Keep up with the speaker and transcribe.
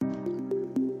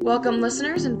Welcome,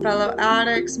 listeners and fellow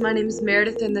addicts. My name is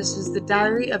Meredith, and this is the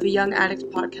Diary of a Young Addict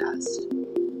podcast.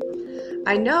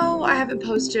 I know I haven't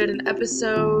posted an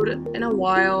episode in a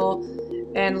while,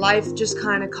 and life just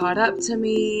kind of caught up to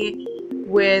me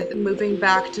with moving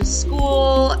back to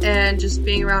school and just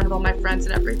being around with all my friends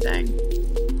and everything,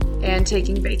 and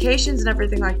taking vacations and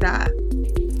everything like that.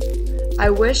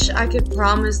 I wish I could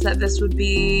promise that this would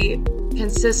be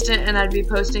consistent and I'd be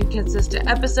posting consistent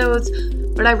episodes,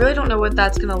 but I really don't know what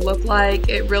that's going to look like.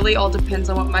 It really all depends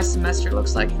on what my semester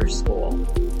looks like for school.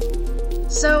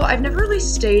 So I've never really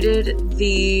stated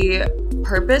the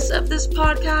purpose of this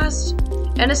podcast,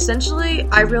 and essentially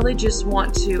I really just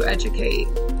want to educate.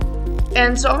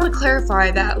 And so I want to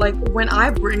clarify that, when I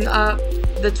bring up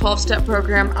the 12-step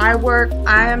program I work,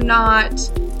 I am not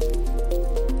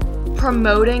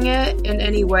promoting it in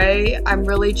any way. I'm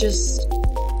really just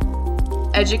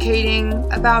educating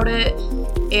about it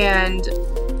and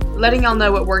letting y'all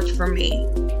know what worked for me.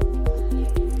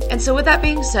 And so with that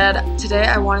being said, today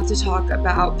I wanted to talk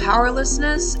about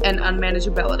powerlessness and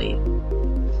unmanageability.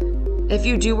 If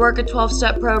you do work a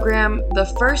 12-step program, the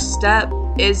first step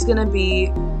is going to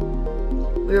be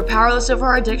we were powerless over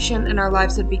our addiction and our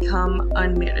lives had become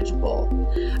unmanageable.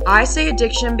 I say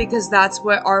addiction because that's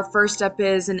what our first step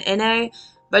is in NA,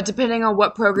 but depending on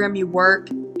what program you work,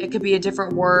 it could be a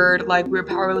different word, like we were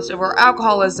powerless over our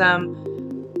alcoholism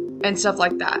and stuff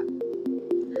like that.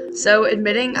 So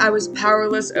admitting I was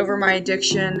powerless over my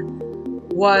addiction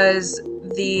was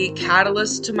the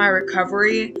catalyst to my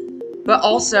recovery, but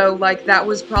also that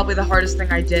was probably the hardest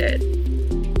thing I did.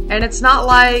 And it's not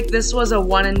like this was a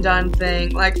one and done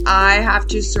thing. I have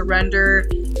to surrender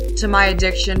to my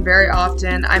addiction very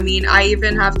often. I mean, I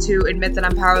even have to admit that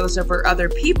I'm powerless over other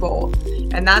people.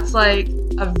 And that's a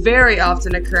very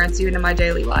often occurrence even in my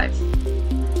daily life.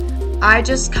 I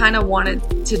just kind of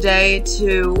wanted today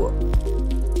to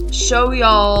show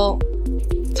y'all,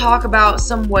 talk about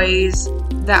some ways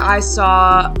that I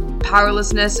saw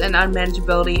powerlessness and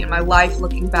unmanageability in my life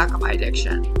looking back on my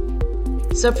addiction.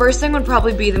 So first thing would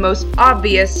probably be the most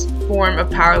obvious form of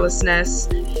powerlessness,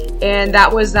 and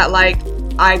that was that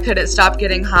I couldn't stop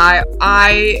getting high.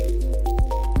 I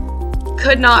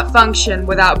could not function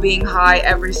without being high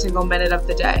every single minute of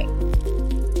the day.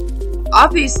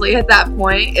 Obviously, at that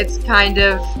point, it's kind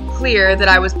of clear that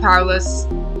I was powerless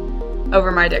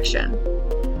over my addiction.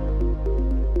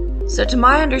 So to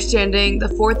my understanding, the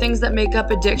four things that make up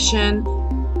addiction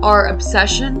are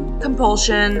obsession,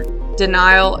 compulsion,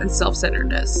 denial, and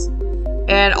self-centeredness.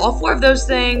 And all four of those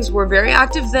things were very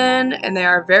active then, and they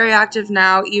are very active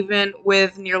now, even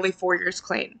with nearly 4 years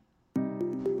clean.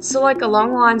 So along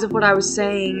the lines of what I was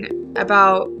saying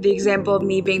about the example of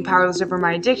me being powerless over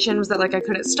my addiction was that I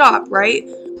couldn't stop, right?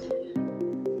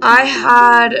 I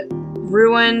had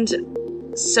ruined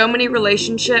so many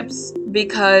relationships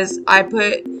because I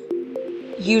put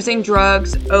using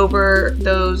drugs over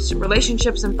those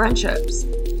relationships and friendships.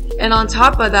 And on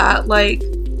top of that,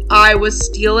 I was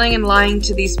stealing and lying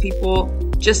to these people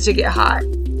just to get high.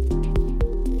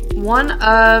 One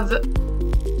of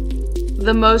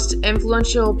the most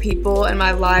influential people in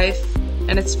my life,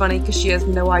 and it's funny because she has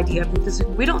no idea because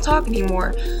we don't talk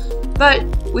anymore, but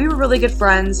we were really good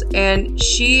friends, and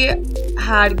she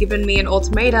had given me an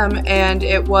ultimatum, and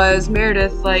it was,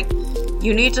 Meredith,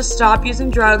 you need to stop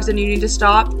using drugs and you need to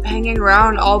stop hanging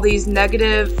around all these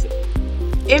negative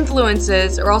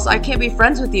influences or else I can't be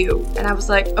friends with you. And I was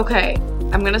like, okay,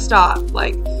 I'm gonna stop.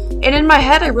 And in my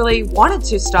head I really wanted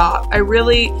to stop. I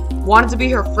really wanted to be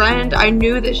her friend. I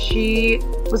knew that she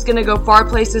was gonna go far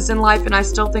places in life, and I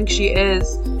still think she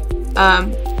is.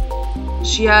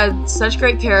 She had such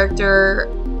great character,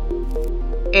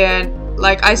 and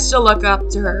I still look up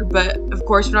to her, but of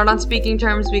course we're not on speaking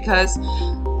terms because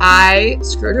I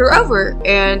screwed her over,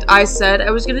 and I said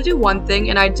I was gonna do one thing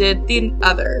and I did the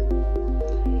other.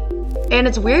 And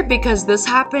it's weird because this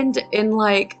happened in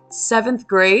 7th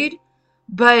grade,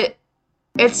 but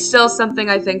it's still something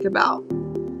I think about.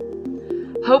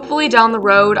 Hopefully down the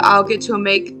road I'll get to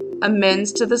make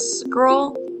amends to this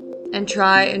girl and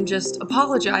try and just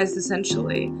apologize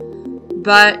essentially.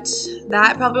 But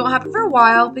that probably won't happen for a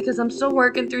while because I'm still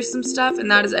working through some stuff, and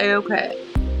that is a-okay.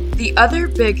 The other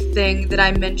big thing that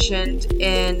I mentioned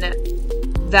in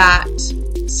that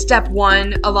step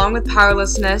 1, along with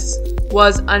powerlessness,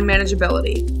 was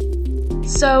unmanageability.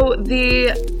 So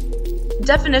the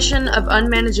definition of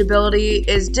unmanageability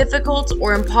is difficult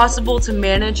or impossible to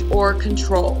manage or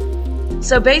control.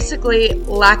 So basically,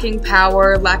 lacking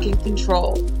power, lacking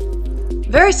control.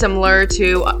 Very similar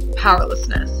to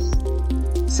powerlessness.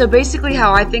 So basically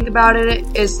how I think about it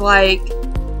is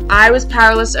I was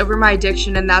powerless over my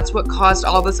addiction, and that's what caused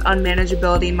all this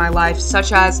unmanageability in my life,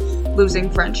 such as losing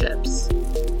friendships.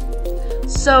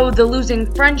 So the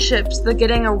losing friendships, the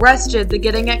getting arrested, the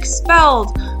getting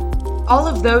expelled, all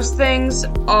of those things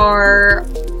are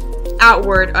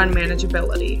outward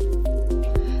unmanageability.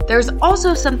 There's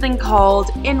also something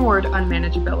called inward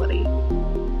unmanageability.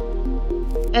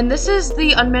 And this is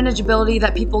the unmanageability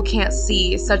that people can't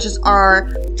see, such as our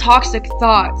toxic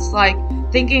thoughts, like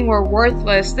thinking we're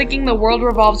worthless, thinking the world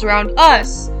revolves around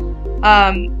us,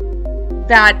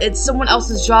 that it's someone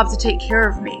else's job to take care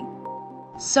of me.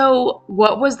 So,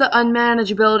 what was the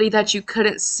unmanageability that you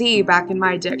couldn't see back in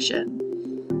my addiction?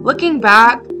 Looking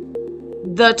back,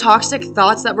 the toxic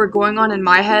thoughts that were going on in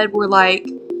my head were like,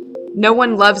 no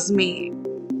one loves me.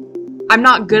 I'm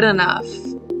not good enough.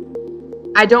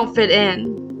 I don't fit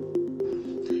in.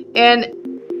 And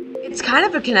it's kind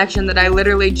of a connection that I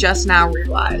literally just now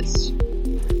realized.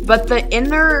 But the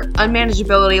inner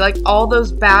unmanageability, like all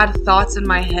those bad thoughts in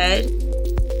my head,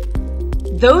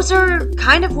 those are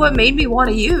kind of what made me want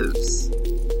to use.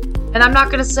 And I'm not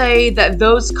going to say that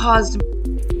those caused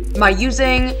my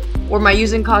using, or my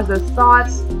using caused those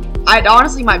thoughts. It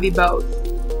honestly might be both.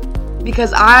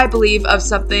 Because I believe of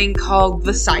something called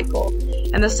the cycle.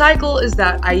 And the cycle is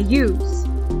that I use,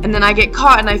 and then I get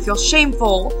caught and I feel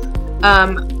shameful.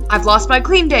 I've lost my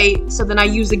clean date, so then I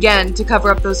use again to cover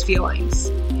up those feelings.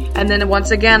 And then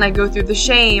once again, I go through the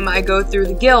shame, I go through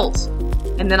the guilt,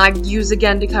 and then I use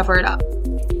again to cover it up.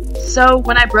 So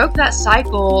when I broke that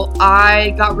cycle,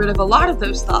 I got rid of a lot of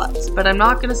those thoughts, but I'm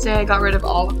not going to say I got rid of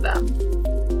all of them.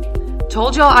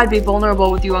 Told y'all I'd be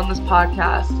vulnerable with you on this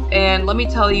podcast, and let me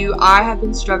tell you, I have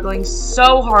been struggling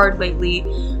so hard lately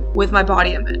with my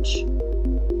body image.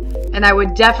 And I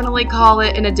would definitely call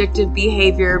it an addictive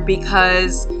behavior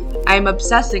because I'm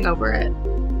obsessing over it.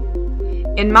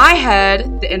 In my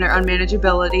head, the inner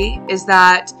unmanageability is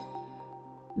that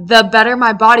the better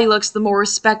my body looks, the more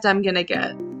respect I'm gonna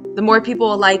get. The more people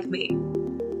will like me.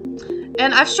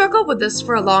 And I've struggled with this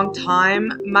for a long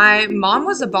time. My mom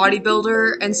was a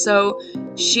bodybuilder, and so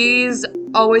she's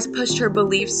always pushed her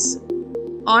beliefs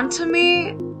onto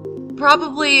me.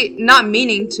 Probably not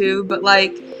meaning to, but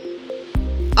like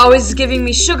always giving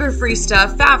me sugar-free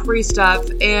stuff, fat-free stuff,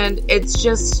 and it's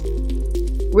just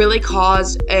really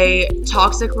caused a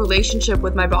toxic relationship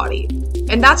with my body.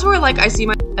 And that's where like I see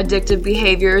my addictive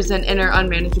behaviors and inner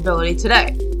unmanageability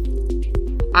today.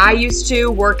 I used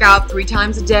to work out 3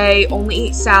 times a day, only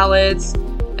eat salads,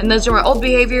 and those are my old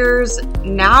behaviors.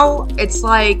 Now it's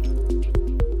like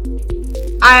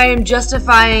I'm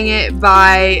justifying it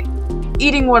by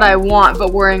eating what I want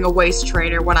but wearing a waist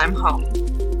trainer when I'm home.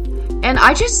 And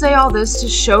I just say all this to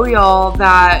show y'all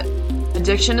that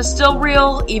addiction is still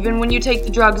real even when you take the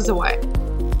drugs away.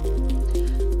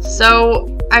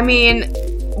 So, I mean,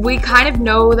 we kind of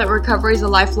know that recovery is a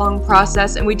lifelong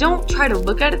process, and we don't try to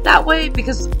look at it that way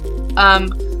because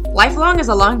lifelong is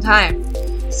a long time.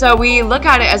 So we look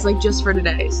at it as like just for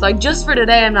today. So like just for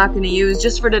today I'm not going to use,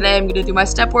 just for today I'm going to do my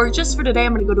step work, just for today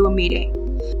I'm going to go to a meeting.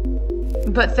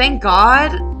 But thank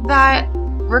God that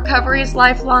recovery is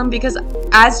lifelong, because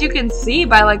as you can see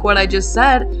by like what I just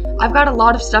said, I've got a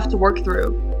lot of stuff to work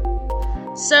through.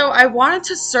 So I wanted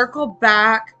to circle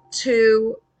back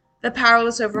to the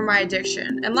powerless over my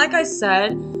addiction. And like I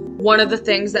said, one of the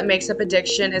things that makes up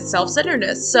addiction is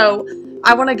self-centeredness. So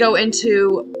I want to go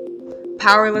into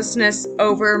powerlessness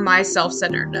over my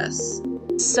self-centeredness.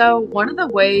 So one of the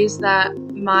ways that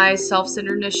my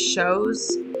self-centeredness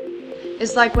shows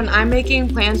is like when I'm making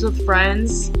plans with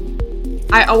friends,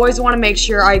 I always want to make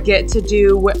sure I get to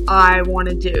do what I want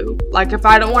to do. Like if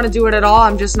I don't want to do it at all,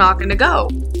 I'm just not going to go.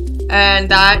 And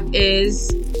that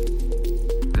is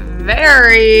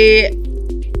very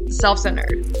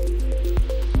self-centered.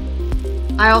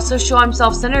 I also show I'm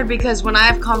self-centered because when I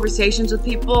have conversations with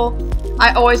people,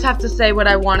 I always have to say what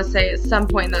I want to say at some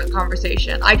point in that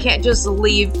conversation. I can't just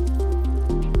leave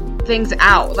things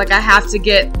out. Like I have to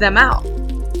get them out.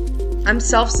 I'm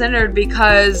self-centered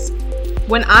because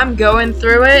when I'm going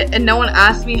through it and no one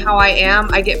asks me how I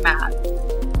am, I get mad.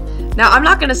 Now, I'm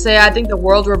not going to say I think the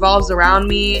world revolves around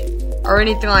me or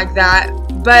anything like that,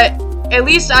 but at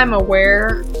least I'm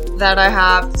aware that I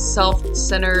have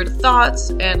self-centered thoughts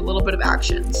and a little bit of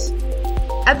actions.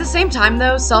 At the same time,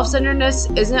 though, self-centeredness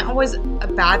isn't always a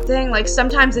bad thing. Like,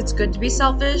 sometimes it's good to be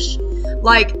selfish.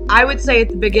 Like, I would say at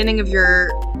the beginning of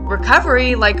your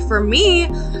recovery, like, for me,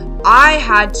 I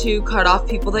had to cut off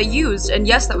people that used. And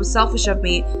yes, that was selfish of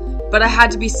me, but I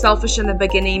had to be selfish in the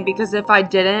beginning because if I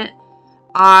didn't,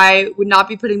 I would not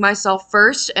be putting myself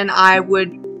first and I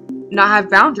would not have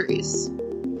boundaries.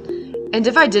 And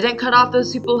if I didn't cut off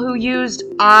those people who used,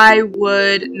 I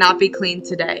would not be clean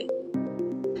today.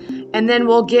 And then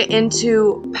we'll get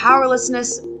into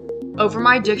powerlessness over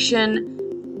my addiction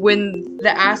when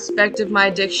the aspect of my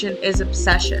addiction is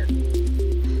obsession.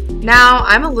 Now,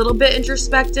 I'm a little bit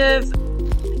introspective,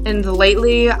 and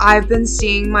lately I've been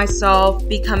seeing myself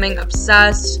becoming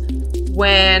obsessed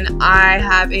when I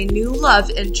have a new love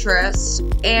interest.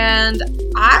 And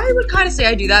I would kind of say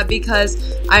I do that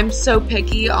because I'm so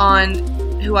picky on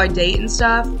who I date and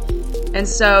stuff. And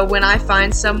so when I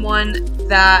find someone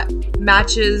that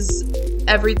matches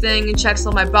everything and checks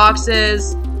all my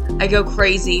boxes, I go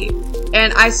crazy.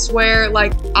 And I swear,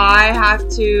 like, I have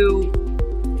to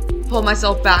pull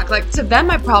myself back. Like, to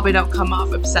them, I probably don't come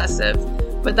off obsessive,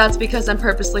 but that's because I'm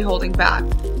purposely holding back.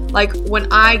 Like, when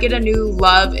I get a new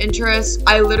love interest,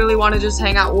 I literally want to just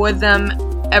hang out with them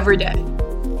every day.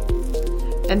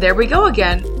 And there we go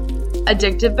again.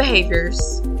 Addictive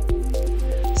behaviors.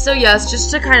 So yes,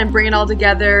 just to kind of bring it all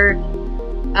together,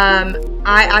 I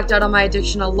act out on my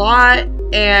addiction a lot,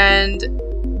 and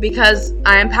because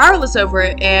I am powerless over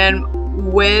it, and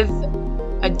with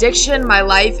addiction, my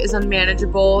life is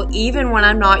unmanageable even when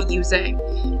I'm not using.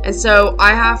 And so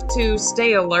I have to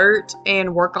stay alert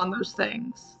and work on those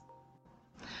things.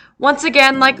 Once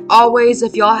again, like always,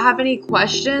 if y'all have any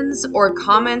questions or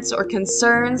comments or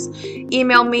concerns,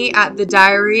 email me at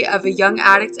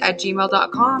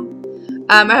thediaryofayoungaddict@gmail.com.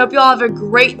 I hope y'all have a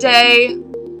great day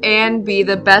and be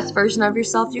the best version of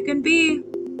yourself you can be.